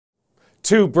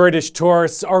Two British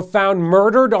tourists are found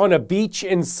murdered on a beach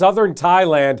in southern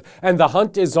Thailand, and the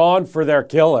hunt is on for their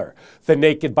killer. The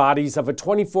naked bodies of a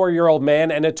 24-year-old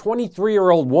man and a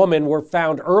 23-year-old woman were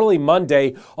found early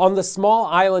Monday on the small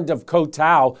island of Koh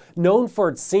Tao, known for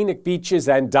its scenic beaches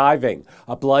and diving.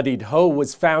 A bloodied hoe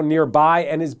was found nearby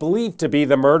and is believed to be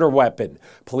the murder weapon.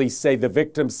 Police say the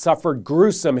victims suffered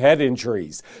gruesome head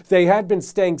injuries. They had been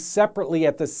staying separately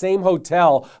at the same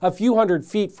hotel a few hundred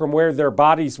feet from where their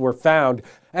bodies were found,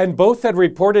 and both had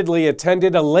reportedly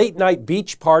attended a late-night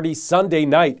beach party Sunday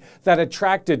night that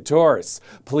attracted tourists.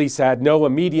 Police had no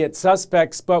immediate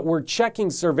suspects, but were checking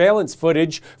surveillance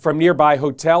footage from nearby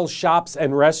hotels, shops,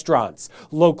 and restaurants.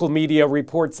 Local media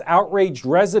reports outraged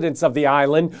residents of the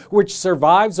island, which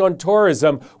survives on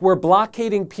tourism, were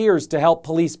blockading piers to help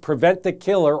police prevent the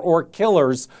killer or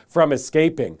killers from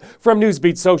escaping. From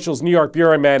Newsbeat Social's New York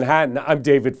Bureau in Manhattan, I'm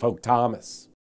David Folk Thomas.